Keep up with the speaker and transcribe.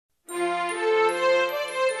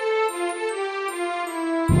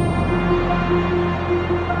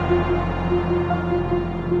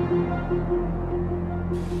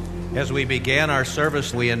As we began our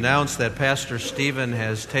service, we announced that Pastor Stephen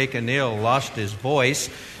has taken ill, lost his voice,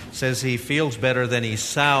 says he feels better than he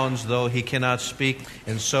sounds, though he cannot speak.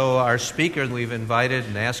 And so our speaker, we've invited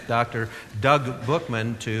and asked Dr. Doug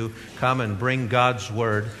Bookman to come and bring God's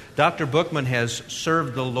Word. Dr. Bookman has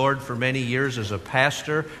served the Lord for many years as a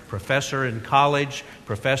pastor, professor in college,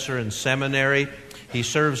 professor in seminary. He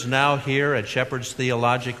serves now here at Shepherd's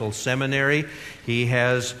Theological Seminary. He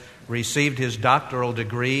has received his doctoral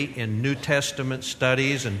degree in New Testament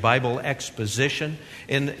studies and Bible exposition.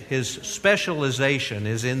 And his specialization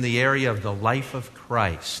is in the area of the life of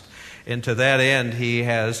Christ. And to that end, he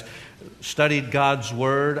has studied God's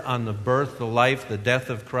Word on the birth, the life, the death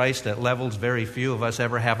of Christ at levels very few of us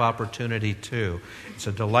ever have opportunity to. It's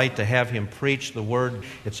a delight to have him preach the Word.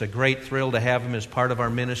 It's a great thrill to have him as part of our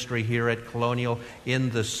ministry here at Colonial in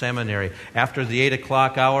the seminary. After the 8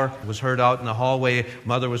 o'clock hour, it was heard out in the hallway.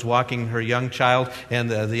 Mother was walking her young child, and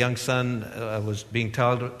the young son was being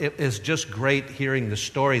told. It is just great hearing the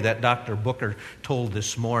story that Dr. Booker told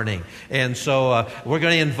this morning. And so we're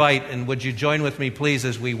going to invite, and would you join with me, please,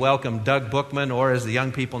 as we welcome Doug Bookman, or as the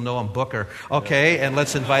young people know him, Booker. Okay, and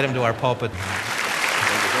let's invite him to our pulpit.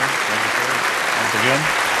 Again.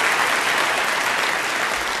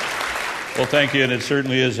 Well, thank you, and it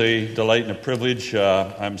certainly is a delight and a privilege.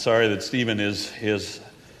 I'm sorry that Stephen is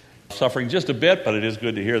suffering just a bit, but it is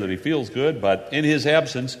good to hear that he feels good. But in his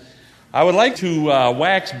absence, I would like to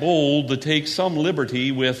wax bold to take some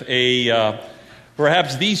liberty with a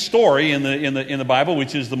perhaps the story in the Bible,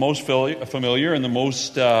 which is the most familiar and the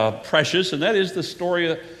most precious, and that is the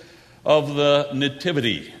story of the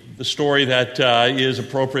Nativity. The story that is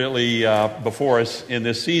appropriately before us in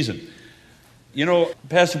this season. You know,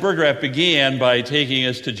 Pastor Berggraf began by taking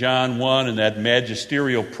us to John 1 and that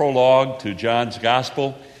magisterial prologue to John's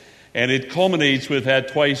Gospel, and it culminates with that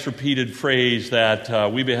twice repeated phrase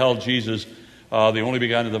that we beheld Jesus, the only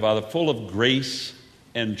begotten of the Father, full of grace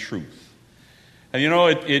and truth. And you know,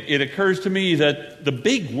 it occurs to me that the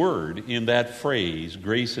big word in that phrase,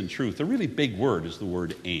 grace and truth, the really big word is the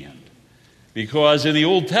word "and." Because in the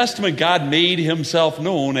Old Testament, God made himself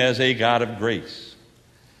known as a God of grace.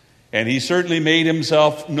 And he certainly made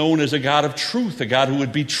himself known as a God of truth, a God who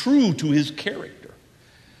would be true to his character.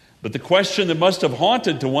 But the question that must have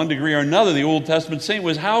haunted to one degree or another the Old Testament saint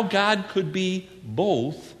was how God could be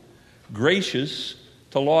both gracious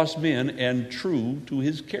to lost men and true to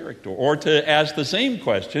his character. Or to ask the same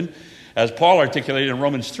question, as Paul articulated in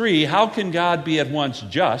Romans 3, how can God be at once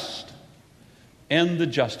just and the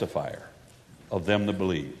justifier of them that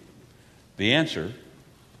believe? The answer,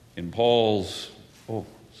 in Paul's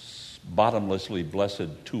bottomlessly blessed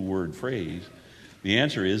two-word phrase, the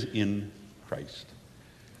answer is in Christ.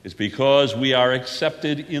 It's because we are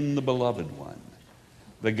accepted in the Beloved One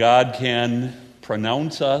that God can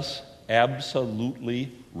pronounce us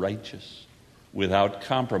absolutely righteous without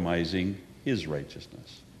compromising his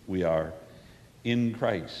righteousness. We are in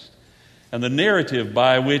Christ. And the narrative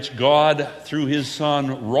by which God, through his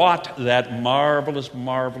Son, wrought that marvelous,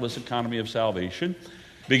 marvelous economy of salvation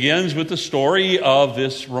begins with the story of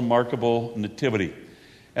this remarkable nativity.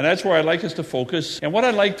 And that's where I'd like us to focus. And what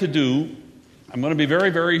I'd like to do, I'm going to be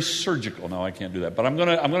very, very surgical. No, I can't do that. But I'm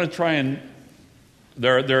going to try and...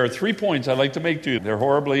 There are 3 points I'd like to make to you. They're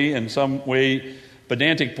horribly, in some way,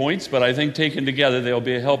 pedantic points, but I think taken together they'll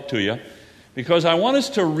be a help to you. Because I want us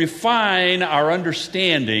to refine our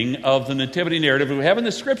understanding of the nativity narrative we have in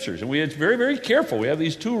the Scriptures. And it's very, very careful. We have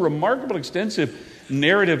these two remarkable, extensive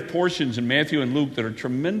narrative portions in Matthew and Luke that are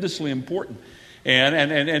tremendously important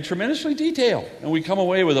and tremendously detailed. And we come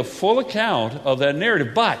away with a full account of that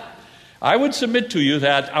narrative. But I would submit to you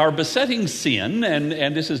that our besetting sin,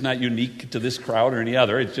 and this is not unique to this crowd or any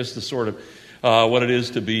other, it's just the sort of what it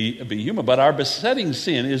is to be human, but our besetting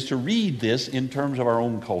sin is to read this in terms of our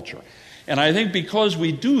own culture. And I think because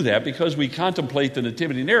we do that, because we contemplate the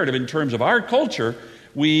nativity narrative in terms of our culture,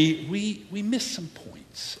 we miss some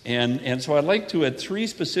points. And so I'd like to, at 3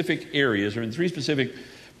 specific areas, or in 3 specific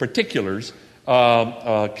particulars,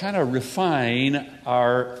 kind of refine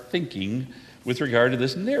our thinking with regard to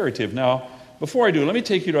this narrative. Now, before I do, let me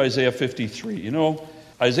take you to Isaiah 53. You know,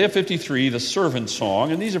 Isaiah 53, the servant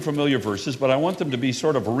song, and these are familiar verses, but I want them to be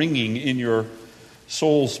sort of ringing in your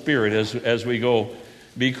soul spirit as we go.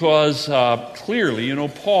 Because clearly, you know,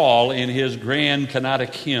 Paul in his grand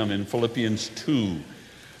canonic hymn in Philippians 2,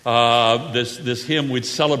 this hymn which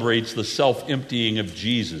celebrates the self-emptying of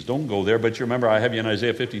Jesus. Don't go there, but you remember I have you in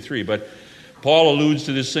Isaiah 53. But Paul alludes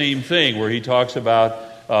to the same thing where he talks about,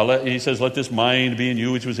 he says, let this mind be in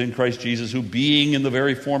you which was in Christ Jesus, who being in the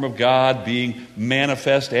very form of God, being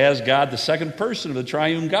manifest as God, the second person of the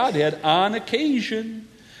triune Godhead, on occasion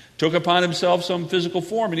took upon himself some physical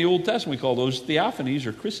form. In the Old Testament, we call those theophanies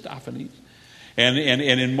or Christophanies. And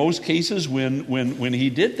in most cases, when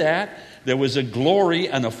he did that, there was a glory,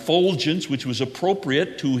 an effulgence, which was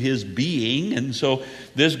appropriate to his being. And so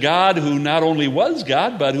this God, who not only was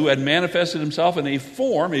God, but who had manifested himself in a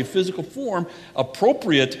form, a physical form,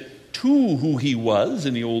 appropriate to who he was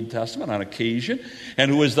in the Old Testament on occasion,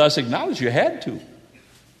 and who was thus acknowledged. You had to.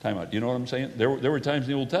 Time out. You know what I'm saying? There were times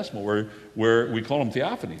in the Old Testament where we call them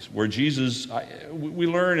theophanies, where Jesus, we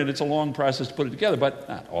learn, and it's a long process to put it together, but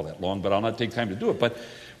not all that long, but I'll not take time to do it. But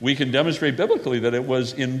we can demonstrate biblically that it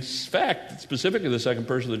was, in fact, specifically the second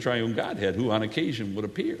person of the triune Godhead who on occasion would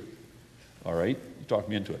appear. All right? You talk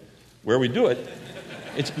me into it. Where we do it,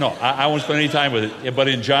 I won't spend any time with it, but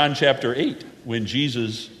in John chapter 8, when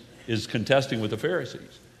Jesus is contesting with the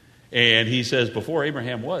Pharisees, and he says, before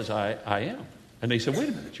Abraham was, I am. And they said, wait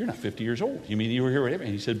a minute, you're not 50 years old. You mean you were here with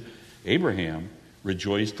Abraham? He said, Abraham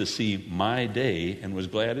rejoiced to see my day and was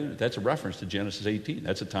glad in it. That's a reference to Genesis 18.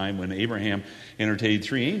 That's a time when Abraham entertained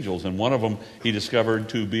three angels, and one of them he discovered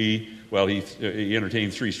to be, he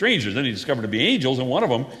entertained three strangers, then he discovered to be angels, and one of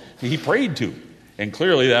them he prayed to. And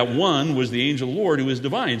clearly that one was the angel of the Lord who is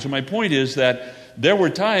divine. So my point is that there were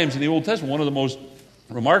times in the Old Testament, one of the most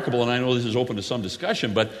remarkable, and I know this is open to some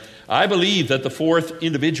discussion, but I believe that the fourth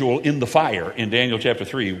individual in the fire in Daniel chapter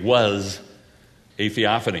 3 was a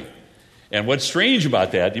theophany. And what's strange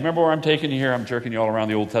about that, do you remember where I'm taking you here? I'm jerking you all around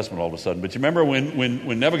the Old Testament all of a sudden. But you remember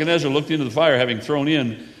when Nebuchadnezzar looked into the fire, having thrown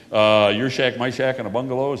in your shack, my shack, and a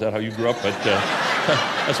bungalow? Is that how you grew up? But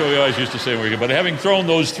that's what we always used to say when we were. But having thrown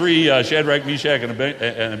those three, Shadrach, Meshach, and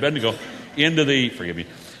Abednego, into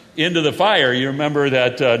the fire, you remember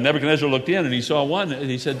that Nebuchadnezzar looked in and he saw one, and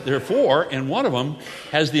he said, there are four, and one of them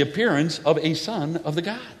has the appearance of a son of the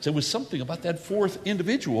gods. There was something about that fourth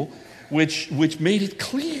individual which made it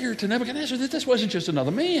clear to Nebuchadnezzar that this wasn't just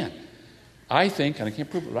another man. I think, and I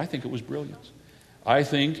can't prove it, but I think it was brilliance. I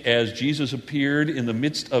think as Jesus appeared in the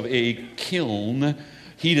midst of a kiln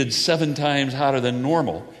heated 7 times hotter than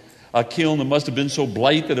normal, a kiln that must have been so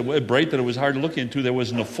bright that it was hard to look into, there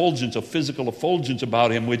was an effulgence, a physical effulgence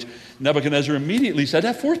about him, which Nebuchadnezzar immediately said,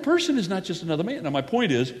 that fourth person is not just another man. Now my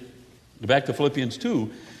point is, back to Philippians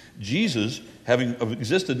 2, Jesus, having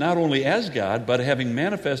existed not only as God, but having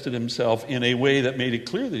manifested himself in a way that made it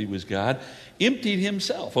clear that he was God, emptied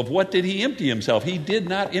himself. Of what did he empty himself? He did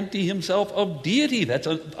not empty himself of deity. That's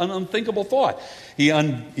an unthinkable thought. He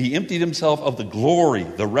emptied himself of the glory,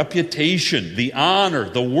 the reputation, the honor,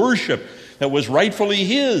 the worship that was rightfully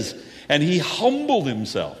his. And he humbled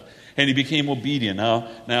himself. And he became obedient.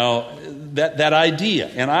 Now that idea,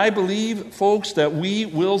 and I believe, folks, that we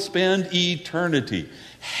will spend eternity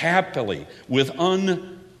happily with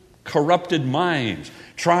uncorrupted minds,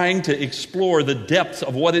 trying to explore the depths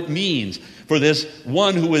of what it means for this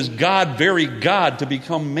one who is God, very God, to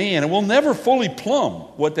become man. And we'll never fully plumb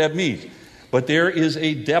what that means. But there is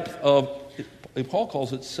a depth of, Paul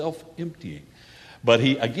calls it self-emptying. But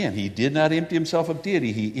he did not empty himself of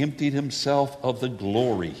deity. He emptied himself of the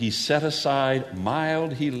glory. He set aside,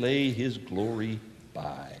 mild he lay his glory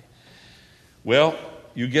by. Well,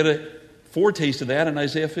 you get a foretaste of that in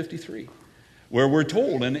Isaiah 53, where we're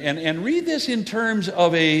told, and read this in terms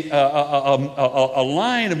of a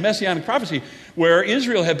line of messianic prophecy, where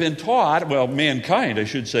Israel had been taught, mankind, I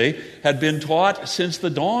should say, had been taught since the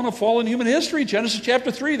dawn of fallen human history. Genesis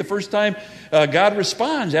chapter 3, the first time God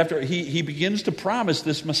responds after he begins to promise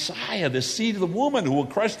this Messiah, this seed of the woman who will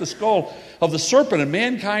crush the skull of the serpent. And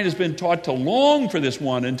mankind has been taught to long for this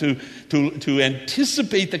one and to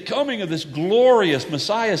anticipate the coming of this glorious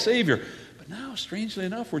Messiah Savior. Now, strangely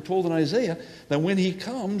enough, we're told in Isaiah that when he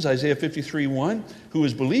comes, Isaiah 53:1, who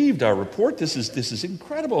has believed our report, this is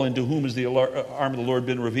incredible, and to whom has the arm of the Lord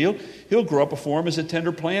been revealed? He'll grow up a form as a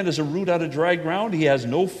tender plant, as a root out of dry ground. He has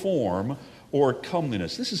no form or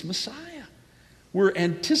comeliness. This is Messiah. We're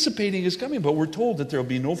anticipating his coming, but we're told that there will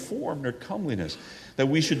be no form nor comeliness, that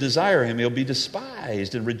we should desire him. He'll be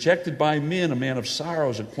despised and rejected by men, a man of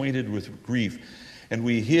sorrows, acquainted with grief. And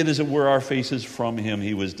we hid, as it were, our faces from him.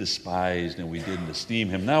 He was despised, and we didn't esteem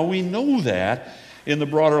him. Now, we know that in the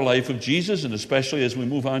broader life of Jesus, and especially as we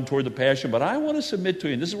move on toward the Passion. But I want to submit to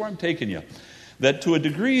you, and this is where I'm taking you, that to a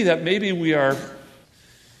degree that maybe we are,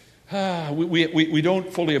 we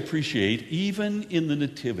don't fully appreciate, even in the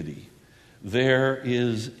Nativity, there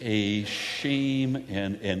is a shame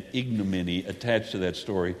and an ignominy attached to that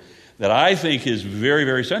story that I think is very,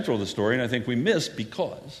 very central to the story, and I think we miss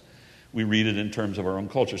because we read it in terms of our own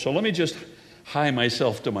culture. So let me just hie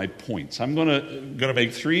myself to my points. I'm going to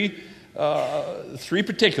make three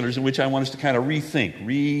particulars in which I want us to kind of rethink,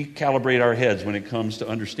 recalibrate our heads when it comes to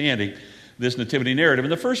understanding this nativity narrative.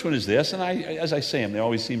 And the first one is this, and as I say them, they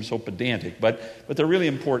always seem so pedantic, but they're really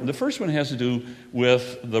important. The first one has to do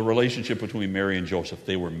with the relationship between Mary and Joseph.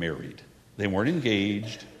 They were married. They weren't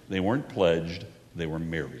engaged. They weren't pledged. They were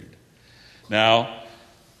married. Now,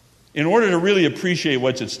 in order to really appreciate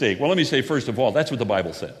what's at stake, well, let me say, first of all, that's what the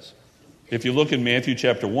Bible says. If you look in Matthew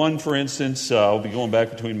chapter 1, for instance, I'll be going back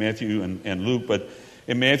between Matthew and Luke, but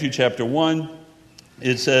in Matthew chapter 1,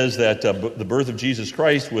 it says that the birth of Jesus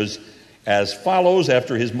Christ was as follows: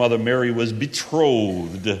 after his mother Mary was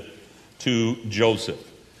betrothed to Joseph.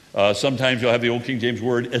 Sometimes you'll have the Old King James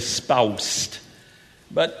word espoused.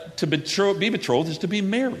 But to be betrothed is to be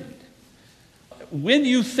married. When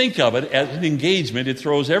you think of it as an engagement, it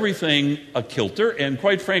throws everything a kilter, and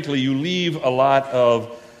quite frankly, you leave a lot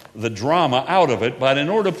of the drama out of it. But in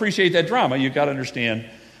order to appreciate that drama, you've got to understand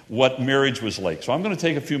what marriage was like. So I'm going to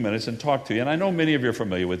take a few minutes and talk to you. And I know many of you are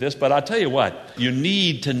familiar with this, but I'll tell you what, you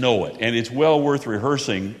need to know it. And it's well worth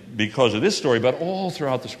rehearsing because of this story, but all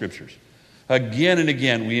throughout the Scriptures. Again and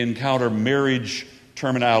again, we encounter marriage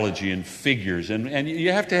terminology and figures. And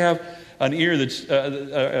you have to have an ear that's,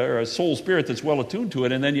 or a soul spirit that's well attuned to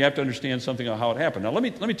it, and then you have to understand something of how it happened. Now let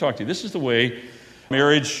me talk to you. This is the way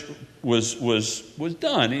marriage was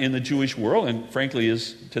done in the Jewish world, and frankly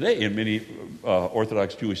is today in many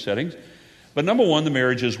Orthodox Jewish settings. But number one, the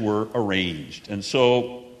marriages were arranged. And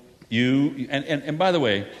so and by the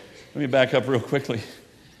way, let me back up real quickly.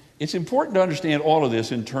 It's important to understand all of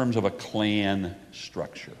this in terms of a clan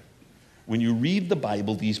structure. When you read the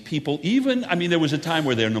Bible, these people, there was a time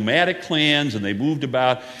where they're nomadic clans and they moved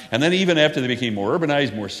about, and then even after they became more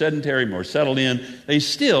urbanized, more sedentary, more settled in, they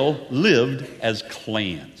still lived as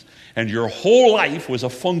clans. And your whole life was a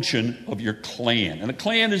function of your clan. And a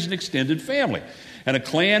clan is an extended family. And a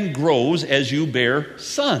clan grows as you bear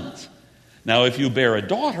sons. Now, if you bear a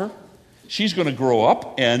daughter, she's going to grow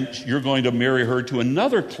up and you're going to marry her to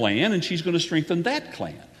another clan, and she's going to strengthen that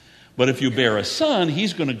clan. But if you bear a son,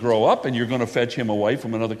 he's going to grow up and you're going to fetch him a wife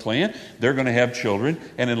from another clan. They're going to have children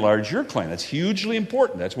and enlarge your clan. That's hugely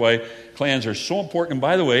important. That's why clans are so important. And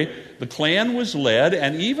by the way, the clan was led,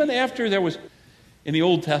 and even after there was, in the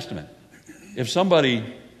Old Testament, if somebody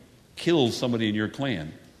kills somebody in your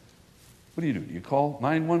clan, what do? You call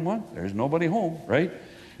 911? There's nobody home, right?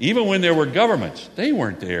 Even when there were governments, they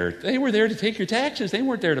weren't there. They were there to take your taxes. They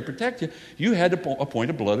weren't there to protect you. You had to appoint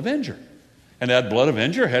a blood avenger. And that blood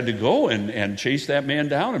avenger had to go and chase that man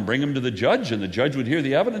down and bring him to the judge, and the judge would hear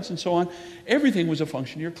the evidence and so on. Everything was a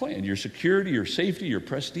function of your clan. Your security, your safety, your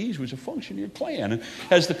prestige was a function of your clan. And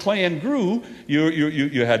as the clan grew,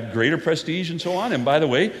 you had greater prestige and so on. And by the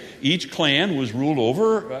way, each clan was ruled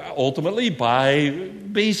over ultimately by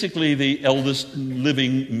basically the eldest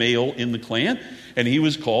living male in the clan, and he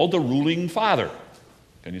was called the ruling father.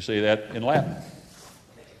 Can you say that in Latin?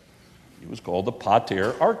 He was called the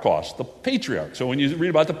pater archos, the patriarch. So when you read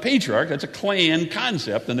about the patriarch, that's a clan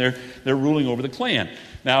concept, and they're ruling over the clan.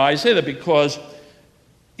 Now, I say that because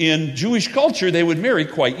in Jewish culture, they would marry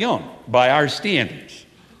quite young by our standards.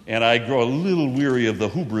 And I grow a little weary of the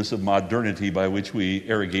hubris of modernity by which we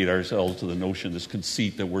arrogate ourselves to the notion, this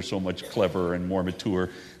conceit that we're so much cleverer and more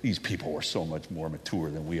mature. These people were so much more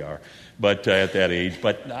mature than we are, but at that age.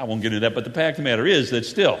 But I won't get into that. But the fact of the matter is that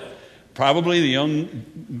still, probably the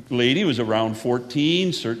young lady was around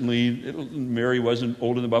 14. Certainly, Mary wasn't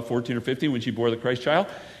older than about 14 or 15 when she bore the Christ child.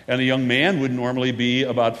 And the young man would normally be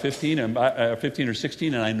about 15 or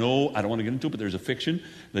 16. And I don't want to get into it, but there's a fiction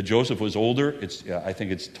that Joseph was older. I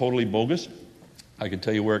think it's totally bogus. I can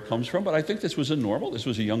tell you where it comes from, but I think this was this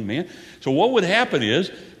was a young man. So what would happen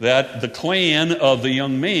is that the clan of the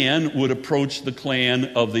young man would approach the clan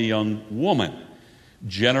of the young woman.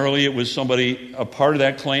 Generally, it was somebody, a part of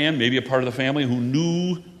that clan, maybe a part of the family, who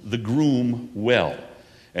knew the groom well.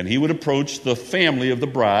 And he would approach the family of the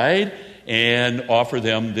bride and offer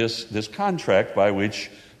them this contract by which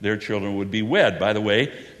their children would be wed. By the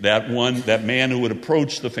way, that man who would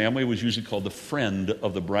approach the family was usually called the friend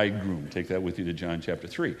of the bridegroom. Take that with you to John chapter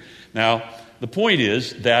 3. Now, the point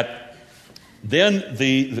is that then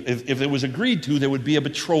if it was agreed to, there would be a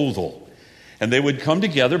betrothal. And they would come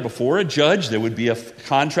together before a judge. There would be a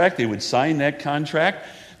contract. They would sign that contract.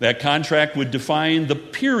 That contract would define the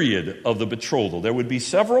period of the betrothal. There would be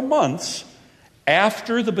several months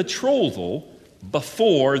after the betrothal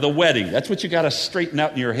before the wedding. That's what you got to straighten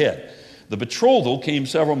out in your head. The betrothal came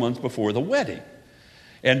several months before the wedding.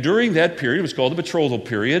 And during that period, it was called the betrothal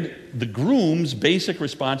period, the groom's basic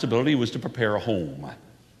responsibility was to prepare a home.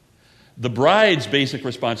 The bride's basic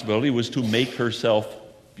responsibility was to make herself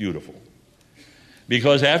beautiful.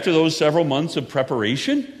 Because after those several months of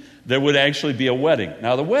preparation, there would actually be a wedding.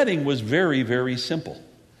 Now, the wedding was very, very simple.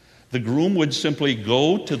 the groom would simply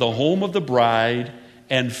go to the home of the bride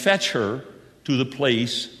and fetch her to the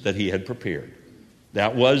place that he had prepared.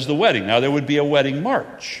 That was the wedding. Now, there would be a wedding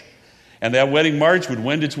march. And that wedding march would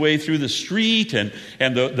wend its way through the street, and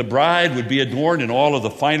the bride would be adorned in all of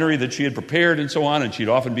the finery that she had prepared and so on, and she'd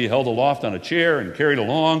often be held aloft on a chair and carried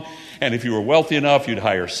along. And if you were wealthy enough, you'd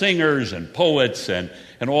hire singers and poets and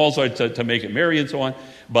all sorts to make it merry and so on.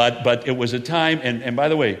 But it was a time, and by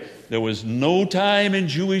the way, there was no time in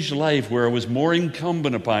Jewish life where it was more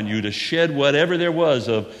incumbent upon you to shed whatever there was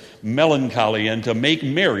of melancholy and to make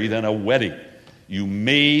merry than a wedding. You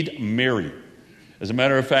made merry. As a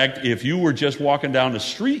matter of fact, if you were just walking down the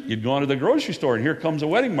street, you'd gone to the grocery store, and here comes a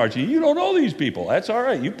wedding march. And you don't know these people. That's all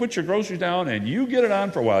right. You put your groceries down, and you get it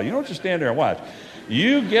on for a while. You don't just stand there and watch.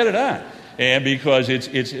 You get it on. And because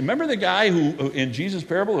it's remember the guy who in Jesus'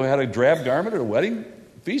 parable who had a drab garment at a wedding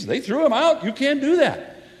feast? They threw him out. You can't do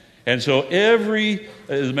that. And so as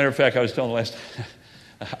a matter of fact, I was telling the last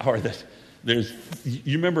hour that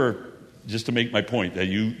you remember, just to make my point, that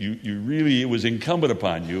you really, it was incumbent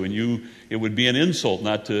upon you, and it would be an insult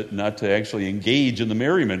not to actually engage in the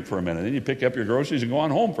merriment for a minute. Then you pick up your groceries and go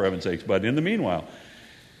on home, for heaven's sakes. But in the meanwhile,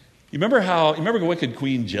 you remember wicked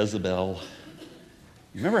Queen Jezebel?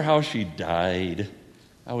 You remember how she died?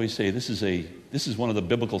 I always say this is one of the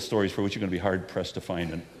biblical stories for which you're going to be hard pressed to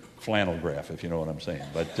find a flannel graph, if you know what I'm saying.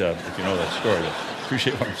 But if you know that story, I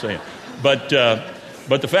appreciate what I'm saying.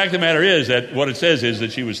 But the fact of the matter is that what it says is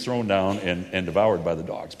that she was thrown down and devoured by the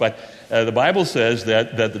dogs. But the Bible says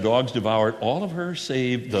that the dogs devoured all of her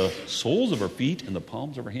save the soles of her feet and the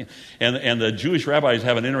palms of her hands. And the Jewish rabbis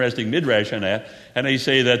have an interesting midrash on that. And they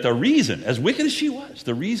say that the reason, as wicked as she was,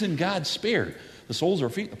 the reason God spared the soles of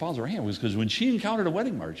her feet and the palms of her hands was because when she encountered a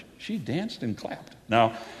wedding march, she danced and clapped.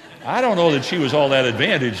 Now, I don't know that she was all that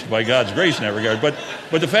advantaged by God's grace in that regard,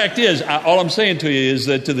 but the fact is, all I'm saying to you is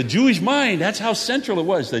that to the Jewish mind, that's how central it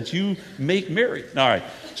was, that you make merry. All right,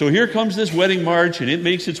 so here comes this wedding march, and it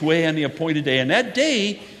makes its way on the appointed day, and that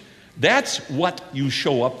day, that's what you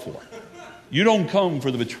show up for. You don't come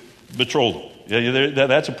for the betrothal.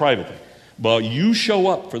 That's a private thing. But you show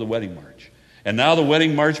up for the wedding march. And now the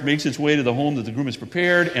wedding march makes its way to the home that the groom has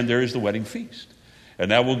prepared, and there is the wedding feast.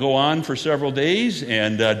 And that will go on for several days,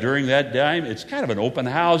 and during that time, it's kind of an open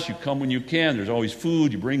house. You come when you can. There's always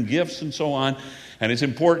food. You bring gifts and so on. And it's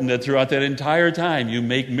important that throughout that entire time, you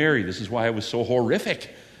make merry. This is why it was so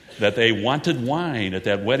horrific that they wanted wine at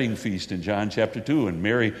that wedding feast in John chapter 2. And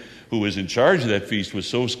Mary, who was in charge of that feast, was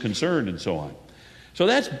so concerned and so on. So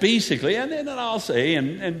that's basically, and then I'll say,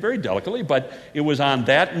 and very delicately, but it was on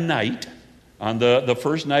that night, on the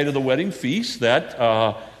first night of the wedding feast, that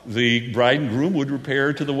the bride and groom would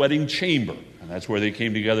repair to the wedding chamber. And that's where they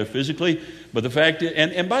came together physically. But the fact is,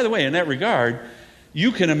 and by the way, in that regard,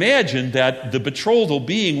 you can imagine that the betrothal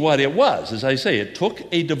being what it was. As I say, it took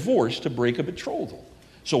a divorce to break a betrothal.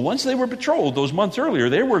 So once they were betrothed, those months earlier,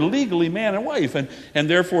 they were legally man and wife. And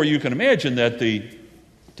therefore, you can imagine that the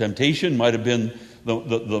temptation might have been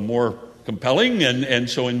the more compelling. And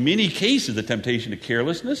so in many cases, the temptation to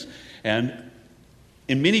carelessness. And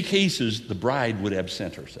in many cases, the bride would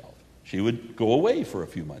absent herself. She would go away for a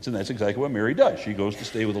few months, and that's exactly what Mary does. She goes to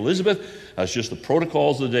stay with Elizabeth. That's just the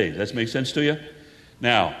protocols of the day. Does that make sense to you?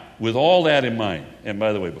 Now, with all that in mind, and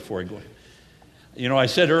by the way, before I go, I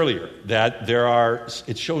said earlier that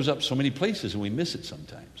it shows up so many places and we miss it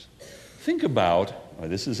sometimes. Think about,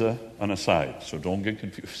 this is an aside, so don't get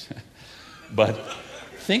confused, but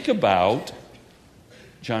think about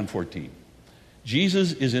John 14.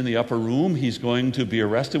 Jesus is in the upper room. He's going to be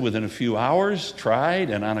arrested within a few hours, tried,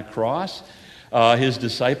 and on a cross. His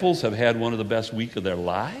disciples have had one of the best weeks of their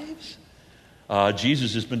lives.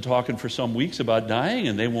 Jesus has been talking for some weeks about dying,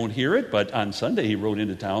 and they won't hear it. But on Sunday, he rode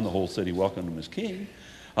into town. The whole city welcomed him as king.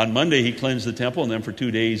 On Monday, he cleansed the temple, and then for 2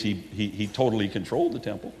 days, he totally controlled the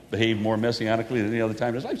temple, behaved more messianically than any other time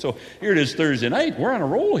in his life. So here it is Thursday night. We're on a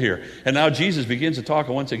roll here. And now Jesus begins to talk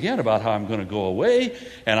once again about how I'm going to go away.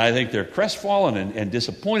 And I think they're crestfallen and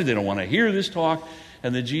disappointed. They don't want to hear this talk.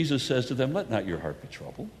 And then Jesus says to them, let not your heart be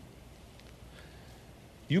troubled.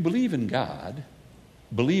 You believe in God,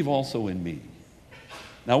 believe also in me.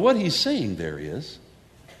 Now what he's saying there is,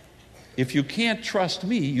 if you can't trust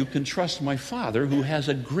me, you can trust my Father who has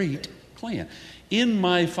a great plan. In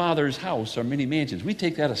my Father's house are many mansions. We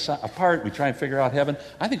take that apart. We try and figure out heaven.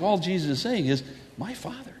 I think all Jesus is saying is, my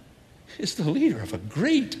Father is the leader of a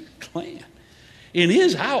great clan. In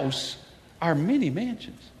his house are many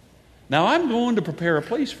mansions. Now I'm going to prepare a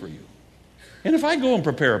place for you. And if I go and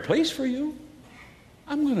prepare a place for you,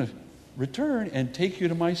 I'm going to return and take you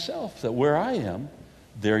to myself, that where I am,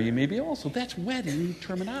 there you may be also. That's wedding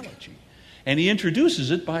terminology. And he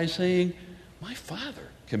introduces it by saying, my Father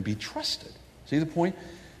can be trusted. See the point?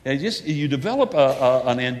 And you develop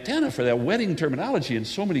an antenna for that wedding terminology in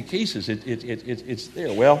so many cases. It's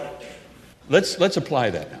there. Well, let's apply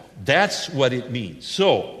that now. That's what it means.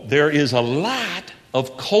 So there is a lot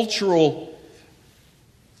of cultural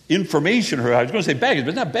information, or I was going to say baggage, but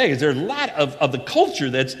it's not baggage. There's a lot of the culture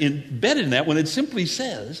that's embedded in that when it simply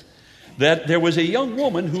says that there was a young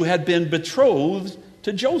woman who had been betrothed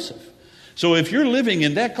to Joseph. So if you're living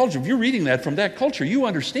in that culture, if you're reading that from that culture, you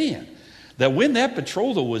understand that when that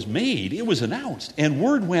betrothal was made, it was announced, and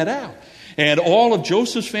word went out. And all of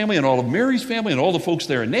Joseph's family and all of Mary's family and all the folks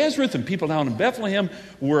there in Nazareth and people down in Bethlehem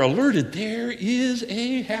were alerted, there is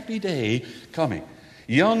a happy day coming.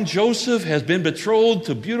 Young Joseph has been betrothed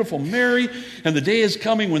to beautiful Mary, and the day is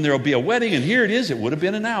coming when there will be a wedding, and here it is. It would have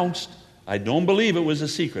been announced. I don't believe it was a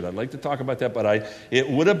secret. I'd like to talk about that, but it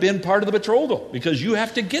would have been part of the betrothal because you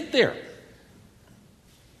have to get there.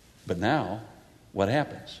 But now, what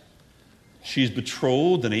happens? She's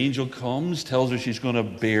betrothed, an angel comes, tells her she's going to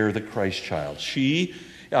bear the Christ child. She,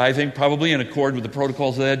 I think probably in accord with the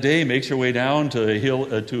protocols of that day, makes her way down to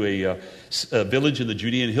a village in the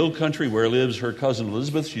Judean hill country where lives her cousin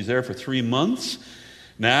Elizabeth. She's there for 3 months.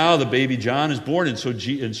 Now the baby John is born,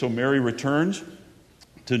 and so Mary returns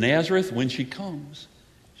to Nazareth. When she comes,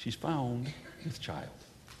 she's found with child.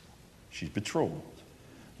 She's betrothed.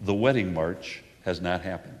 The wedding march has not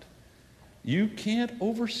happened. You can't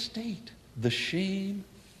overstate the shame,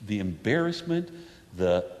 the embarrassment,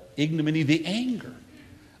 the ignominy, the anger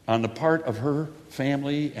on the part of her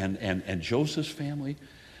family and Joseph's family.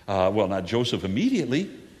 Well, not Joseph immediately,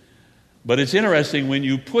 but it's interesting when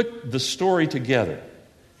you put the story together.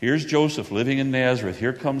 Here's Joseph living in Nazareth.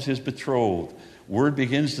 Here comes his betrothed. Word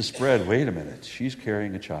begins to spread. Wait a minute, she's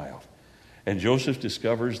carrying a child. And Joseph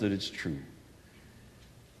discovers that it's true.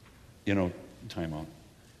 Time out.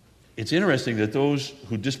 It's interesting that those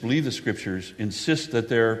who disbelieve the Scriptures insist that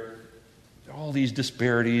there are all these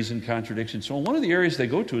disparities and contradictions. So one of the areas they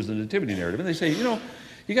go to is the nativity narrative. And they say,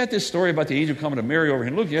 you got this story about the angel coming to Mary over here.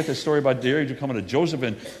 And look, you got this story about the angel coming to Joseph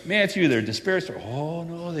and Matthew. They're disparate. Oh,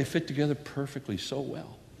 no, they fit together perfectly so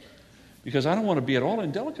well. Because I don't want to be at all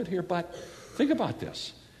indelicate here, but think about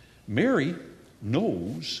this. Mary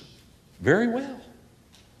knows very well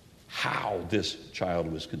how this child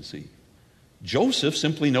was conceived. Joseph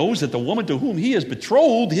simply knows that the woman to whom he is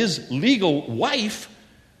betrothed, his legal wife,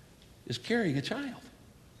 is carrying a child.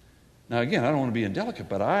 Now, again, I don't want to be indelicate,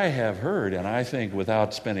 but I have heard, and I think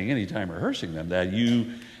without spending any time rehearsing them, that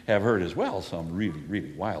you have heard as well some really,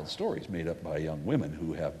 really wild stories made up by young women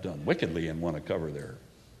who have done wickedly and want to cover their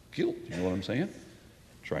guilt. You know what I'm saying?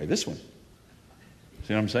 Try this one.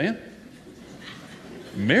 See what I'm saying?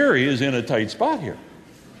 Mary is in a tight spot here.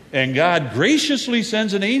 And God graciously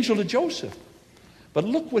sends an angel to Joseph. But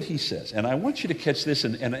look what he says. And I want you to catch this,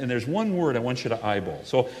 and there's one word I want you to eyeball.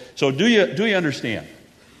 So do you understand?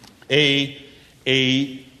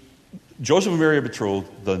 Joseph and Mary are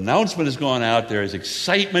betrothed. The announcement has gone out. There is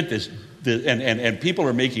excitement. And people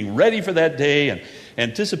are making ready for that day and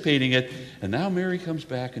anticipating it. And now Mary comes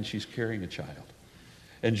back and she's carrying a child.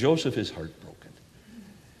 And Joseph is heartbroken.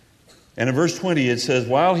 And in verse 20 it says,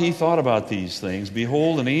 while he thought about these things,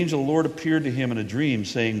 behold, an angel of the Lord appeared to him in a dream,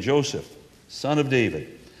 saying, Joseph, son of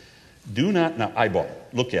David, do not, now eyeball,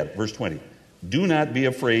 look at it, verse 20. Do not be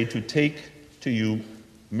afraid to take to you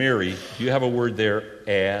Mary. Do you have a word there,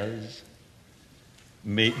 as?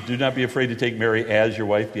 Do not be afraid to take Mary as your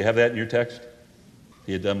wife. Do you have that in your text?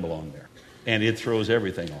 It doesn't belong there. And it throws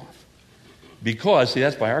everything off. Because, see,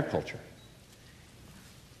 that's by our culture.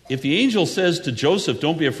 If the angel says to Joseph,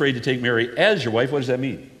 don't be afraid to take Mary as your wife, what does that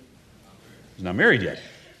mean? He's not married yet.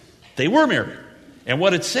 They were married. And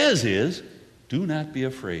what it says is, do not be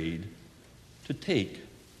afraid to take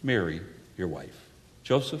Mary, your wife.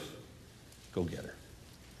 Joseph, go get her.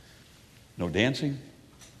 No dancing,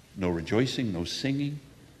 no rejoicing, no singing.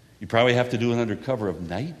 You probably have to do it under cover of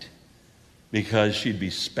night because she'd be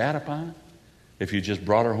spat upon if you just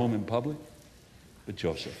brought her home in public. But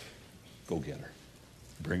Joseph, go get her.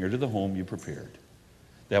 Bring her to the home you prepared.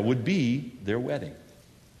 That would be their wedding.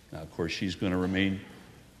 Now, of course, she's going to remain,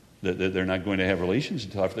 they're not going to have relations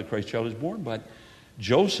until after the Christ child is born, but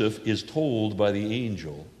Joseph is told by the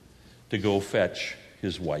angel to go fetch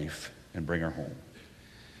his wife and bring her home.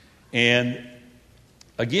 And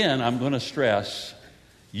again, I'm going to stress,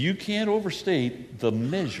 you can't overstate the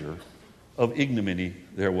measure of ignominy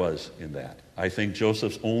there was in that. I think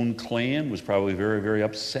Joseph's own clan was probably very, very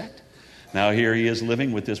upset. Now here he is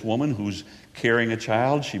living with this woman who's carrying a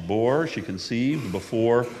child. She conceived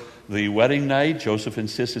before The wedding night, Joseph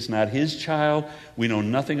insists it's not his child. We know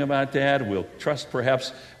nothing about that. We'll trust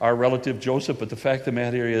perhaps our relative Joseph, but the fact of the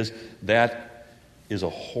matter is that is a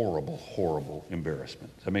horrible, horrible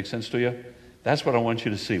embarrassment. Does that make sense to you? That's what I want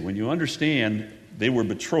you to see. When you understand they were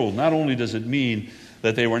betrothed, not only does it mean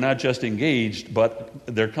that they were not just engaged, but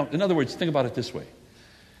in other words, think about it this way.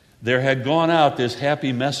 There had gone out this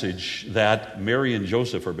happy message that Mary and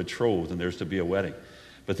Joseph are betrothed and there's to be a wedding.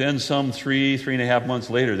 But then some 3.5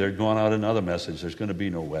 months later, there'd gone out another message. There's going to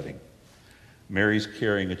be no wedding. Mary's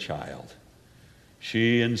carrying a child.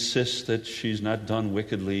 She insists that she's not done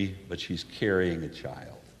wickedly, but she's carrying a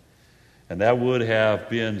child. And that would have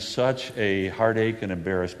been such a heartache and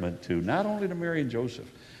embarrassment to not only to Mary and Joseph,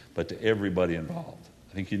 but to everybody involved.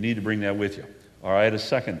 I think you need to bring that with you. All right, a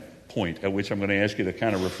second point at which I'm going to ask you to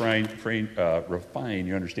kind of refine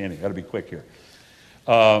your understanding. I've got to be quick here.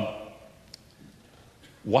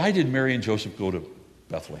 Why did Mary and Joseph go to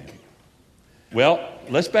Bethlehem? Well,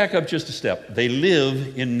 let's back up just a step. They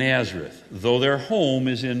live in Nazareth, though their home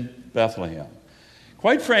is in Bethlehem.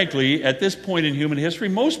 Quite frankly, at this point in human history,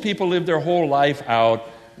 most people live their whole life out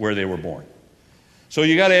where they were born. So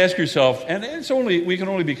you got to ask yourself, and we can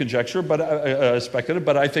only be conjecture, but speculative,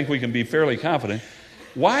 but I think we can be fairly confident.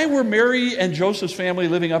 Why were Mary and Joseph's family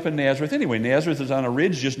living up in Nazareth anyway? Nazareth is on a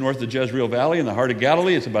ridge just north of the Jezreel Valley in the heart of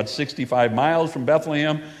Galilee. It's about 65 miles from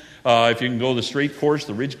Bethlehem, if you can go the straight course,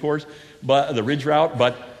 the ridge course, but the ridge route.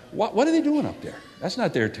 But what are they doing up there? That's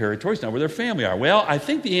not their territory. It's not where their family are. Well, I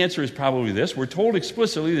think the answer is probably this. We're told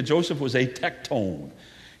explicitly that Joseph was a tectone.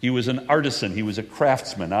 He was an artisan. He was a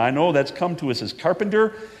craftsman. Now, I know that's come to us as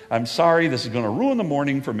carpenter. I'm sorry, this is going to ruin the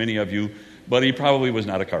morning for many of you, but he probably was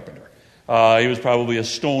not a carpenter. He was probably a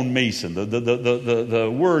stone mason.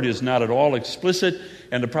 The word is not at all explicit,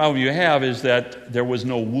 and the problem you have is that there was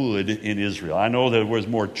no wood in Israel. I know there was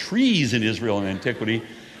more trees in Israel in antiquity,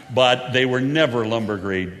 but they were never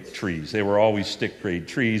lumber-grade trees. They were always stick-grade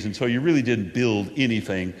trees, and so you really didn't build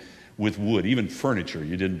anything with wood. Even furniture,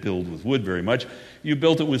 you didn't build with wood very much. You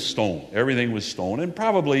built it with stone. Everything was stone, and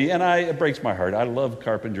it breaks my heart. I love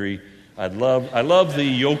carpentry. I love the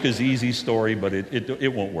yoke is easy story, but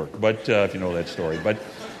it won't work. But if you know that story, but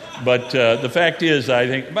the fact is, I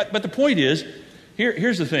think. But the point is,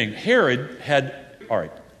 here's the thing. Herod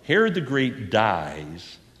the Great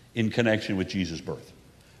dies in connection with Jesus' birth.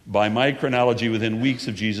 By my chronology, within weeks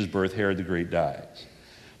of Jesus' birth, Herod the Great dies.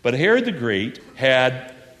 But Herod the Great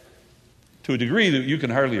had, to a degree that you can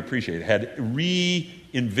hardly appreciate, had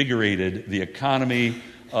reinvigorated the economy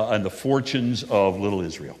and the fortunes of little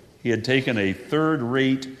Israel. He had taken a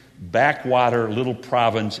third-rate backwater little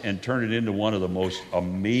province and turned it into one of the most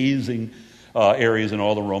amazing areas in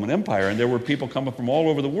all the Roman Empire. And there were people coming from all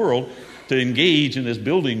over the world to engage in this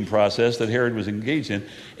building process that Herod was engaged in.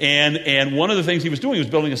 And one of the things he was doing was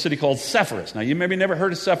building a city called Sepphoris. Now, you maybe never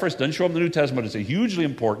heard of Sepphoris. It doesn't show up in the New Testament. It's a hugely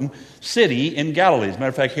important city in Galilee. As a matter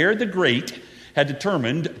of fact, Herod the Great had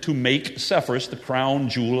determined to make Sepphoris the crown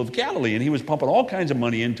jewel of Galilee. And he was pumping all kinds of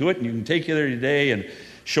money into it. And you can take you there today and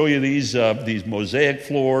show you these mosaic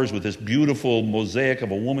floors with this beautiful mosaic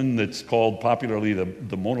of a woman that's called popularly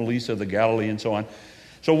the Mona Lisa of the Galilee and so on.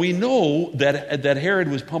 So we know that Herod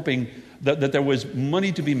was pumping, that there was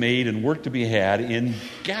money to be made and work to be had in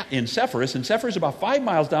Sepphoris. And Sepphoris is about 5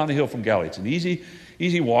 miles down the hill from Galilee. It's an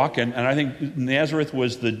easy walk. And I think Nazareth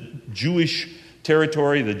was the Jewish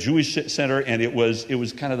territory, the Jewish center, and it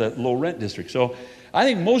was kind of the low rent district. So I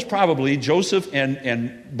think most probably Joseph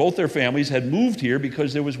and both their families had moved here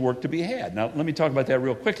because there was work to be had. Now, let me talk about that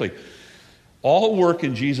real quickly. All work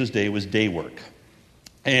in Jesus' day was day work.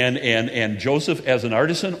 And Joseph, as an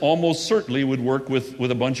artisan, almost certainly would work with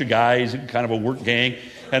a bunch of guys, kind of a work gang,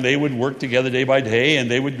 and they would work together day by day, and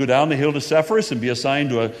they would go down the hill to Sepphoris and be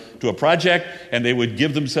assigned to a project, and they would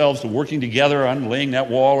give themselves to working together on laying that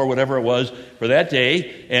wall or whatever it was for that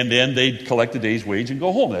day, and then they'd collect the day's wage and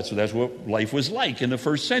go home. That's what life was like in the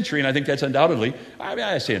first century, and I think that's undoubtedly,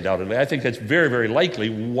 I say undoubtedly, I think that's very, very likely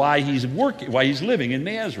why he's living in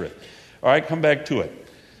Nazareth. All right, come back to it.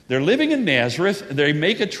 They're living in Nazareth. They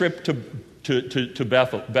make a trip to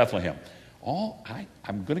Bethlehem.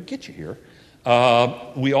 I'm going to get you here.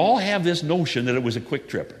 We all have this notion that it was a quick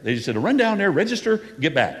trip. They just said, run down there, register,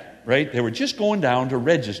 get back. Right? They were just going down to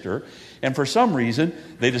register. And for some reason,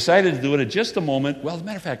 they decided to do it at just the moment. Well, as a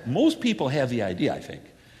matter of fact, most people have the idea, I think,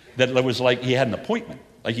 that it was like he had an appointment.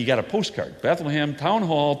 Like he got a postcard. Bethlehem, Town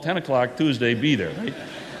Hall, 10 o'clock Tuesday, be there. Right?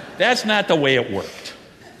 That's not the way it worked.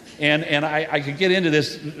 And I could get into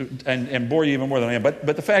this and bore you even more than I am.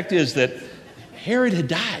 But the fact is that Herod had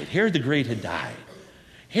died. Herod the Great had died.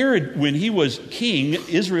 Herod, when he was king,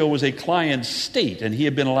 Israel was a client state, and he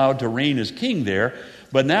had been allowed to reign as king there.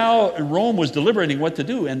 But now Rome was deliberating what to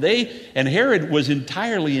do, and Herod was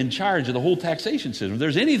entirely in charge of the whole taxation system. If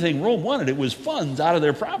there's anything Rome wanted, it was funds out of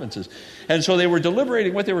their provinces. And so they were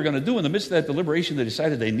deliberating what they were going to do. In the midst of that deliberation, they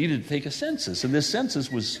decided they needed to take a census. And this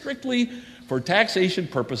census was strictly for taxation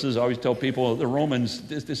purposes. I always tell people the Romans,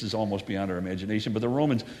 this is almost beyond our imagination, but the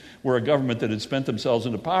Romans were a government that had spent themselves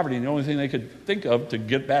into poverty, and the only thing they could think of to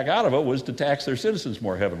get back out of it was to tax their citizens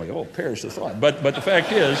more heavily. Oh, perish the thought. But the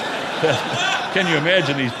fact is, can you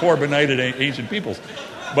imagine these poor, benighted ancient peoples?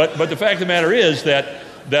 But the fact of the matter is that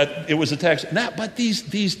it was a tax. But these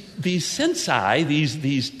censi,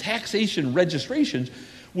 these taxation registrations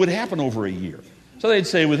would happen over a year. So they'd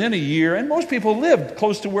say within a year, and most people lived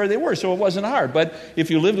close to where they were, so it wasn't hard. But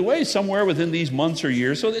if you lived away somewhere within these months or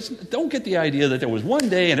years, so don't get the idea that there was one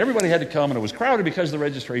day and everybody had to come and it was crowded because of the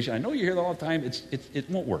registration. I know you hear that all the time. It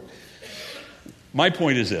won't work. My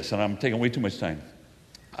point is this, and I'm taking way too much time.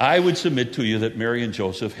 I would submit to you that Mary and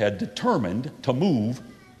Joseph had determined to move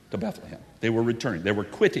to Bethlehem. They were returning. They were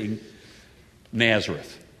quitting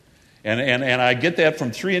Nazareth. And I get that from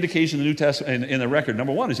three indications in the New Testament in the record.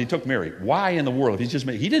 Number one is he took Mary. Why in the world? He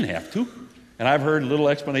didn't have to. And I've heard little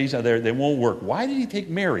explanations out there. They won't work. Why did he take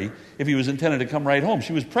Mary if he was intended to come right home?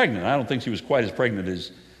 She was pregnant. I don't think she was quite as pregnant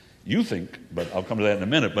as you think, but I'll come to that in a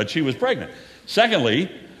minute. But she was pregnant. Secondly,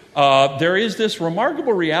 there is this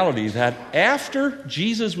remarkable reality that after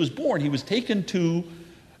Jesus was born, he was taken to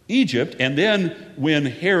Egypt, and then when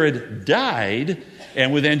Herod died,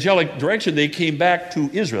 and with angelic direction, they came back to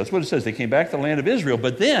Israel. That's what it says. They came back to the land of Israel.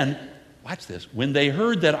 But then, watch this, when they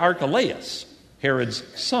heard that Archelaus, Herod's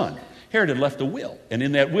son, Herod had left a will, and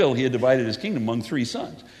in that will he had divided his kingdom among 3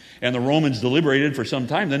 sons. And the Romans deliberated for some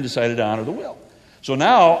time, then decided to honor the will. So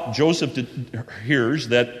now Joseph hears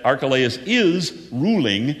that Archelaus is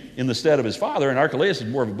ruling in the stead of his father, and Archelaus is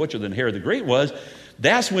more of a butcher than Herod the Great was.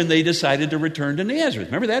 That's when they decided to return to Nazareth.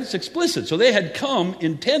 Remember that? It's explicit. So they had come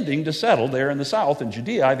intending to settle there in the south in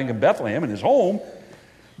Judea, I think in Bethlehem, in his home,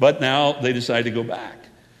 but now they decided to go back.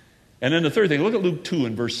 And then the third thing, look at Luke 2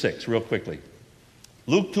 and verse 6 real quickly.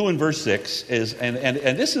 Luke 2 and verse 6 is,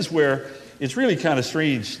 and this is where it's really kind of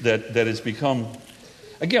strange that it's become.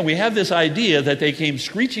 Again, we have this idea that they came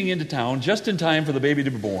screeching into town just in time for the baby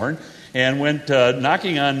to be born and went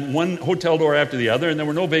knocking on one hotel door after the other, and there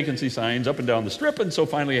were no vacancy signs up and down the strip, and so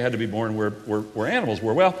finally it had to be born where animals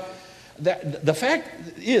were. Well, the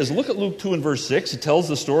fact is, look at Luke 2 and verse 6. It tells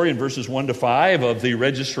the story in verses 1 to 5 of the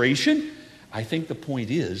registration. I think the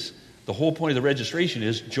point is, the whole point of the registration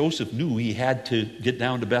is Joseph knew he had to get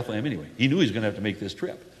down to Bethlehem anyway. He knew he was going to have to make this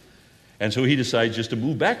trip. And so he decides just to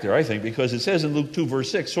move back there, I think, because it says in Luke 2,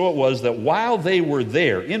 verse 6, so it was that while they were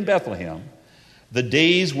there in Bethlehem, the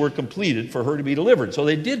days were completed for her to be delivered. So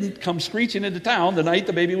they didn't come screeching into town the night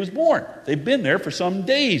the baby was born. They'd been there for some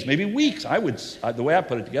days, maybe weeks. The way I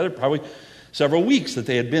put it together, probably several weeks that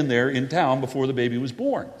they had been there in town before the baby was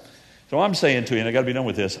born. So I'm saying to you, and I've got to be done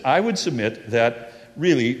with this, I would submit that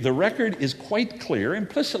really, the record is quite clear,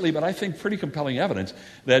 implicitly, but I think pretty compelling evidence,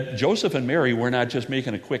 that Joseph and Mary were not just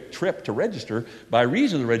making a quick trip to register. By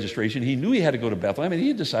reason of the registration, he knew he had to go to Bethlehem, and he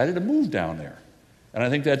had decided to move down there. And I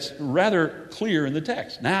think that's rather clear in the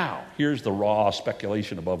text. Now, here's the raw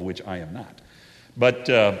speculation above which I am not. But,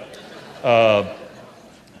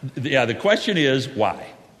 the question is, why?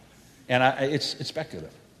 And it's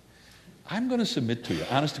speculative. I'm going to submit to you,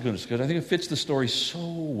 honest to goodness, because I think it fits the story so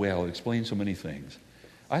well. It explains so many things.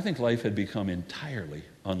 I think life had become entirely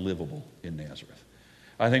unlivable in Nazareth.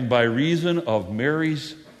 I think by reason of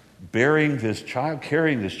Mary's carrying this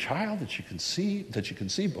child that she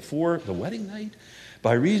conceived before the wedding night,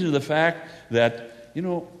 by reason of the fact that,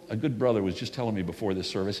 a good brother was just telling me before this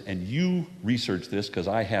service, and you research this because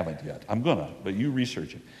I haven't yet. I'm going to, but you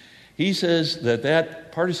research it. He says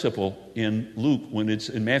that participle in Luke,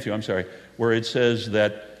 in Matthew, where it says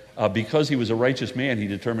that because he was a righteous man, he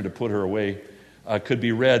determined to put her away, could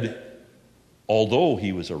be read, although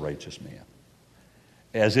he was a righteous man.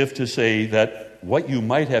 As if to say that what you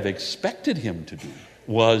might have expected him to do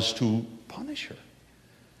was to punish her.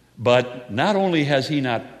 But not only has he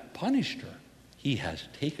not punished her, he has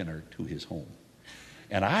taken her to his home.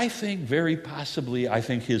 And I think very possibly,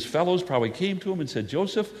 his fellows probably came to him and said,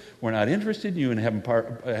 Joseph, we're not interested in you and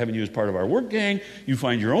having you as part of our work gang. You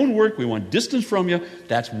find your own work. We want distance from you.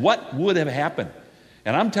 That's what would have happened.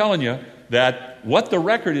 And I'm telling you that what the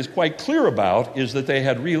record is quite clear about is that they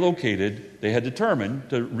had relocated, they had determined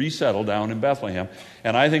to resettle down in Bethlehem.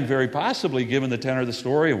 And I think very possibly, given the tenor of the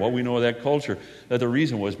story and what we know of that culture, that the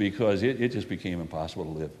reason was because it just became impossible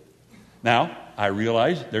to live. Now, I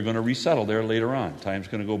realize they're going to resettle there later on. Time's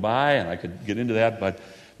going to go by, and I could get into that, but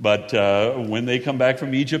But when they come back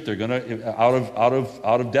from Egypt, they're going to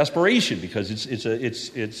out of desperation, because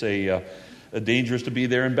it's dangerous to be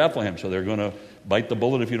there in Bethlehem. So they're going to bite the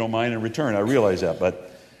bullet, if you don't mind, and return. I realize that.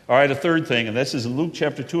 But all right, a third thing, and this is in Luke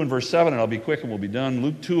chapter 2 and verse 7, and I'll be quick and we'll be done.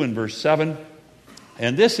 Luke 2 and verse 7.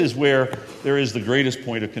 And this is where there is the greatest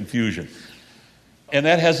point of confusion. And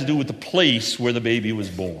that has to do with the place where the baby was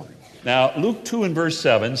born. Now, Luke 2 and verse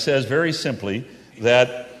 7 says very simply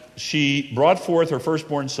that she brought forth her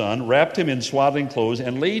firstborn son, wrapped him in swaddling clothes,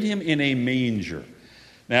 and laid him in a manger.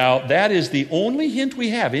 Now, that is the only hint we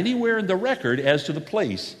have anywhere in the record as to the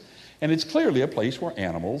place. And it's clearly a place where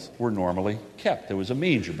animals were normally kept. There was a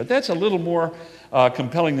manger. But that's a little more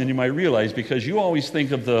compelling than you might realize, because you always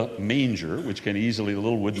think of the manger, which can easily, the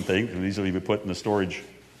little wooden thing, can easily be put in the storage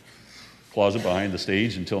closet behind the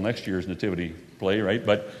stage until next year's nativity play, right?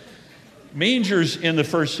 But mangers in the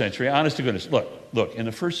first century, honest to goodness, look, in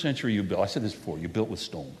the first century you built, I said this before, you built with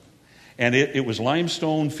stone. And it was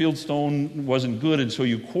limestone, field stone wasn't good, and so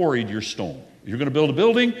you quarried your stone. You're going to build a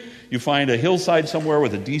building, you find a hillside somewhere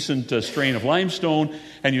with a decent strain of limestone,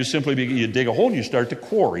 and you simply you dig a hole and you start to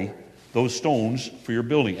quarry those stones for your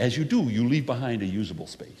building. As you do, you leave behind a usable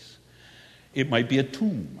space. It might be a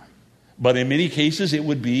tomb, but in many cases it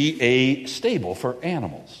would be a stable for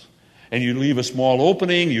animals. And you leave a small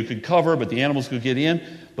opening, you could cover, but the animals could get in.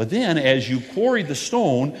 But then, as you quarried the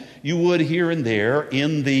stone, you would here and there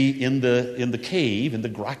in the cave, in the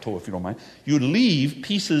grotto, if you don't mind, you would leave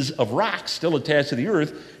pieces of rock still attached to the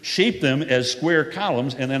earth, shape them as square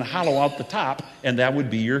columns, and then hollow out the top, and that would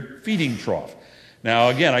be your feeding trough. Now,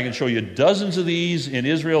 again, I can show you dozens of these in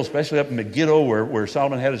Israel, especially up in Megiddo, where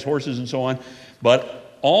Solomon had his horses and so on.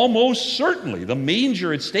 But almost certainly, the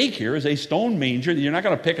manger at stake here is a stone manger that you're not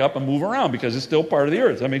going to pick up and move around, because it's still part of the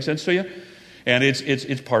earth. Does that make sense to you? And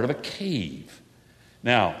it's part of a cave.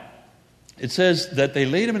 Now, it says that they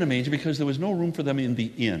laid him in a manger because there was no room for them in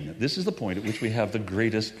the inn. This is the point at which we have the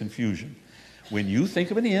greatest confusion. When you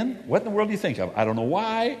think of an inn, what in the world do you think of? I don't know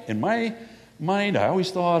why. In my mind, I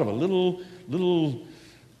always thought of a little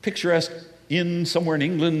picturesque inn somewhere in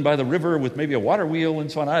England by the river with maybe a water wheel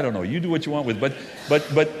and so on. I don't know. You do what you want with.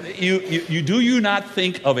 But you do you not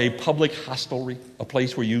think of a public hostelry, a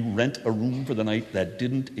place where you rent a room for the night? That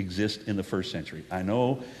didn't exist in the first century. I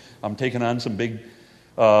know I'm taking on some big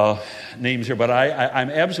names here, but I'm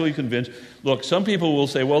absolutely convinced. Look, some people will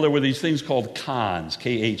say, well, there were these things called khans,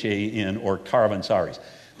 K-H-A-N, or caravansaries.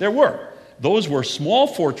 There were. Those were small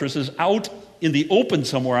fortresses out in the open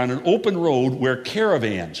somewhere on an open road, where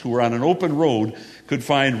caravans who were on an open road could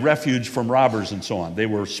find refuge from robbers and so on. They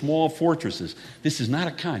were small fortresses. This is not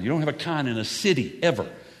a khan. You don't have a khan in a city, ever.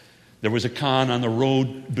 There was a khan on the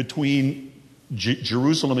road between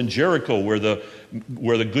Jerusalem and Jericho, where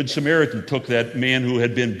the Good Samaritan took that man who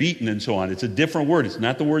had been beaten and so on. It's a different word. It's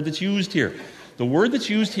not the word that's used here. The word that's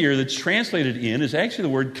used here, that's translated in, is actually the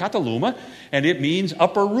word kataluma, and it means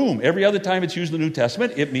upper room. Every other time it's used in the New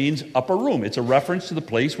Testament, it means upper room. It's a reference to the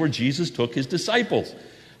place where Jesus took his disciples.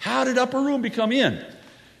 How did upper room become in?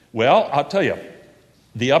 Well, I'll tell you.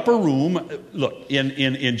 The upper room, look,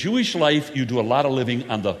 in Jewish life, you do a lot of living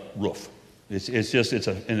on the roof. It's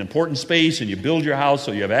an important space, and you build your house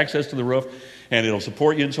so you have access to the roof, and it'll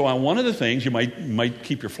support you and so on. One of the things, you might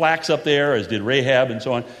keep your flax up there, as did Rahab and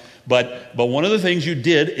so on. But one of the things you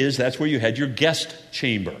did is that's where you had your guest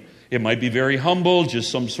chamber. It might be very humble,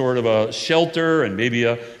 just some sort of a shelter and maybe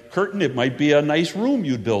a curtain. It might be a nice room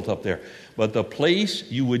you'd built up there. But the place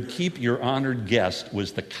you would keep your honored guest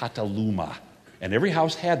was the kataluma. And every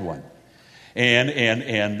house had one.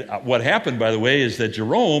 And what happened, by the way, is that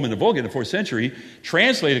Jerome in the Vulgate in the 4th century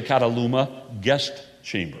translated kataluma guest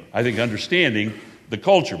chamber. I think understanding the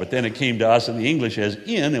culture, but then it came to us in the English as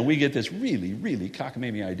inn, and we get this really, really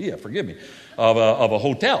cockamamie idea, forgive me, of a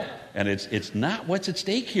hotel. And it's not what's at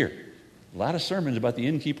stake here. A lot of sermons about the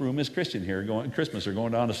innkeeper who missed Christmas are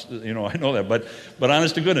going down to, I know that, but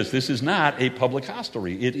honest to goodness, this is not a public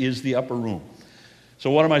hostelry. It is the upper room.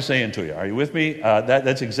 So what am I saying to you? Are you with me?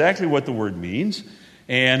 That's exactly what the word means.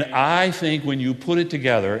 And I think when you put it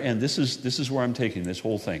together, and this is where I'm taking this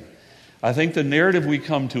whole thing, I think the narrative we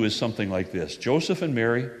come to is something like this. Joseph and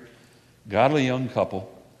Mary, godly young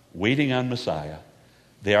couple, waiting on Messiah.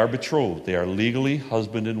 They are betrothed. They are legally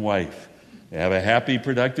husband and wife. They have a happy,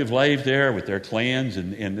 productive life there with their clans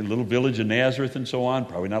in the little village of Nazareth and so on.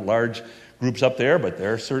 Probably not large groups up there, but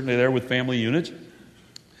they're certainly there with family units.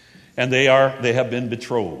 And they have been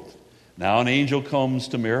betrothed. Now an angel comes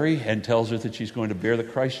to Mary and tells her that she's going to bear the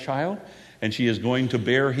Christ child, and she is going to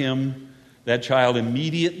bear him, that child,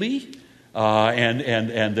 immediately.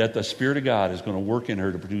 And that the Spirit of God is going to work in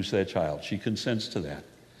her to produce that child. She consents to that.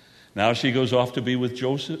 Now she goes off to be with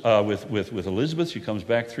Joseph, with Elizabeth. She comes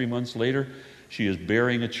back 3 months later. She is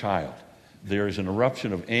bearing a child. There is an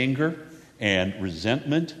eruption of anger and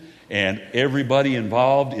resentment, and everybody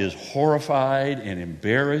involved is horrified and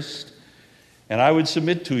embarrassed. And I would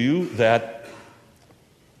submit to you that,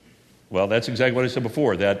 well, that's exactly what I said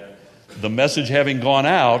before, that the message having gone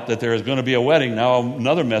out that there is going to be a wedding, now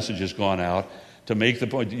another message has gone out to make the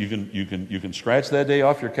point. You can scratch that day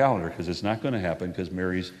off your calendar, because it's not going to happen, because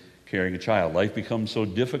Mary's carrying a child. Life becomes so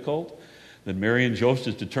difficult that Mary and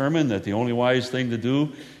Joseph determined that the only wise thing to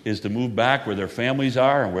do is to move back where their families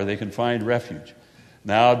are and where they can find refuge.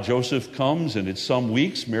 Now Joseph comes, and it's some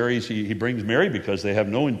weeks. He brings Mary because they have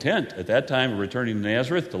no intent at that time of returning to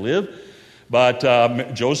Nazareth to live. But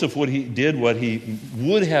Joseph did what he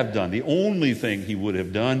would have done, the only thing he would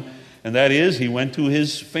have done, and that is he went to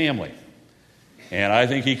his family. And I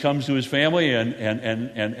think he comes to his family,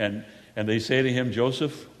 and they say to him,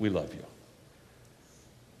 "Joseph, we love you.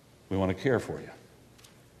 We want to care for you.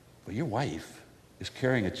 But your wife is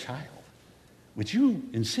carrying a child, which you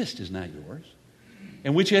insist is not yours,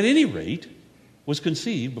 and which at any rate was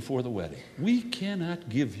conceived before the wedding. We cannot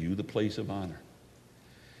give you the place of honor."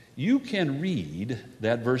 You can read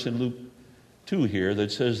that verse in Luke 2 here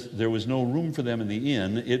that says there was no room for them in the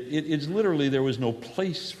inn. It's literally there was no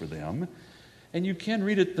place for them. And you can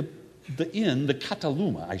read it, the inn, the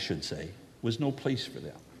kataluma, I should say, was no place for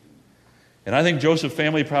them. And I think Joseph's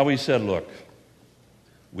family probably said, "Look,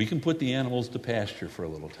 we can put the animals to pasture for a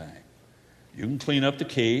little time. You can clean up the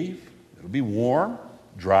cave. It'll be warm,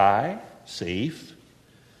 dry, safe.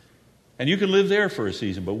 And you can live there for a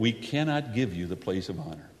season, but we cannot give you the place of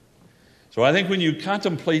honor." So I think when you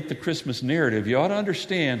contemplate the Christmas narrative, you ought to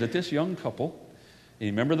understand that this young couple, and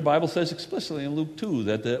remember the Bible says explicitly in Luke 2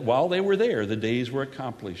 that while they were there, the days were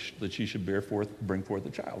accomplished that she should bring forth a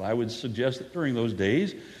child. I would suggest that during those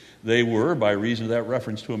days, they were, by reason of that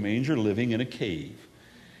reference to a manger, living in a cave.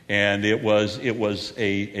 And it was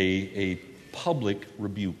a public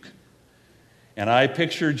rebuke. And I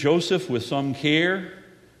picture Joseph with some care,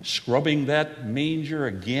 scrubbing that manger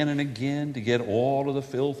again and again to get all of the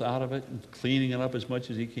filth out of it, and cleaning it up as much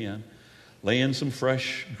as he can, laying some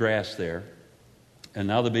fresh grass there. And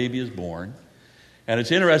now the baby is born. And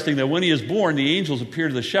it's interesting that when he is born, the angels appear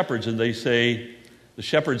to the shepherds, and the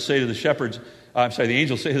angels say to the shepherds,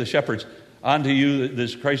 "Unto you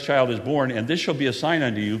this Christ child is born, and this shall be a sign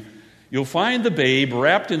unto you. You'll find the babe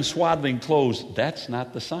wrapped in swaddling clothes." That's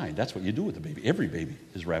not the sign. That's what you do with the baby. Every baby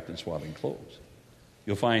is wrapped in swaddling clothes.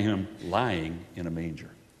 You'll find him lying in a manger.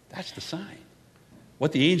 That's the sign.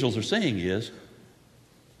 What the angels are saying is,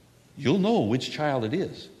 you'll know which child it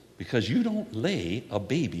is, because you don't lay a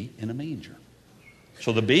baby in a manger.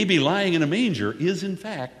 So the baby lying in a manger is, in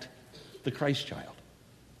fact, the Christ child.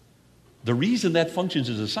 The reason that functions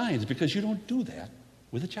as a sign is because you don't do that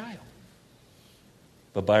with a child.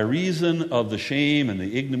 But by reason of the shame and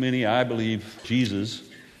the ignominy, I believe Jesus,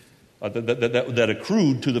 that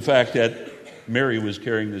accrued to the fact that Mary was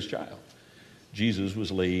carrying this child, Jesus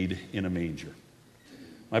was laid in a manger.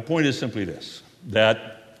 My point is simply this,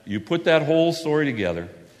 that you put that whole story together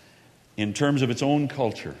in terms of its own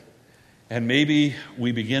culture, and maybe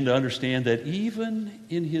we begin to understand that even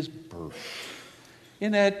in his birth,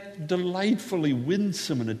 in that delightfully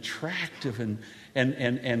winsome and attractive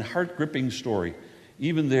and heart-gripping story,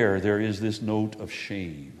 even there is this note of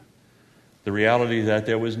shame. The reality that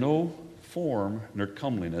there was no form nor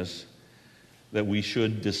comeliness that we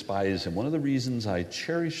should despise him. One of the reasons I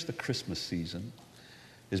cherish the Christmas season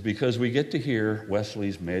is because we get to hear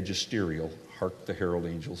Wesley's magisterial, "Hark the Herald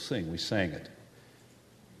Angels Sing." We sang it.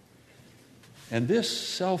 And this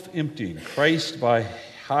self-emptying, Christ by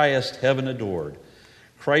highest heaven adored,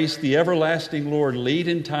 Christ the everlasting Lord, late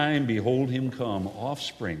in time, behold him come,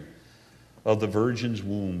 offspring of the Virgin's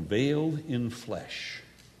womb, veiled in flesh,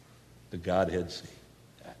 the Godhead see.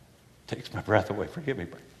 That takes my breath away. Forgive me,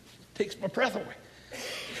 but takes my breath away.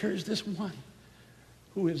 Here's this one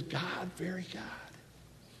who is God, very God.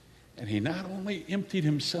 And he not only emptied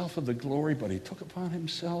himself of the glory, but he took upon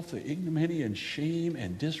himself the ignominy and shame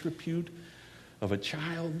and disrepute of a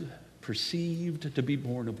child perceived to be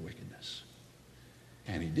born of wickedness.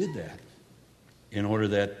 And he did that in order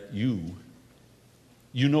that you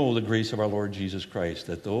know the grace of our Lord Jesus Christ,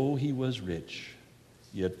 that though he was rich,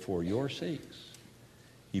 yet for your sakes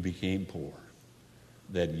he became poor,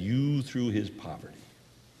 that you through his poverty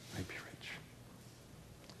might be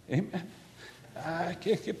rich. Amen. I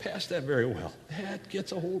can't get past that very well. That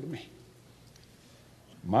gets a hold of me.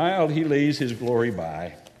 Mild he lays his glory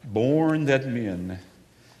by, born that men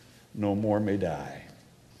no more may die.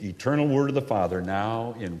 Eternal word of the Father,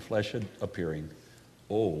 now in flesh appearing.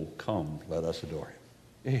 Oh, come, let us adore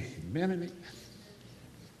him. Amen and amen.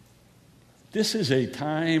 This is a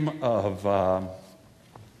time of,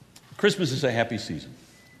 Christmas is a happy season.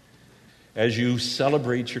 As you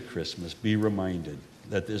celebrate your Christmas, be reminded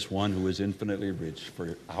that this one who is infinitely rich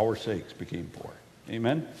for our sakes became poor.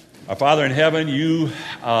 Amen? Our Father in heaven, you,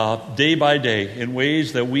 day by day, in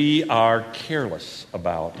ways that we are careless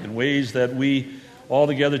about, in ways that we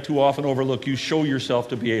altogether too often overlook, you show yourself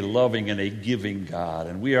to be a loving and a giving God.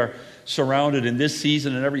 And we are surrounded in this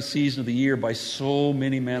season and every season of the year by so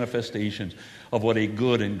many manifestations of what a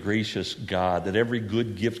good and gracious God, that every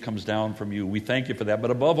good gift comes down from you. We thank you for that.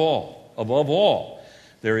 But above all,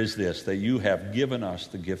 there is this, that you have given us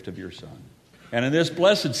the gift of your Son. And in this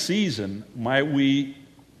blessed season, might we,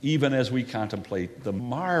 even as we contemplate the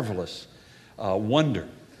marvelous wonder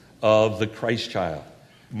of the Christ child,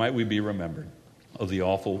 might we be remembered of the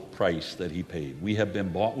awful price that he paid. We have been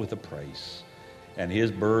bought with a price, and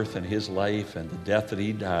his birth and his life and the death that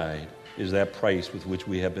he died is that price with which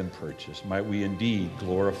we have been purchased. Might we indeed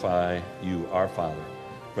glorify you, our Father,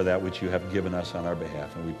 for that which you have given us on our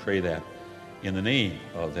behalf. And we pray that in the name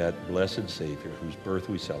of that blessed Savior whose birth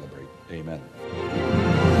we celebrate. Amen.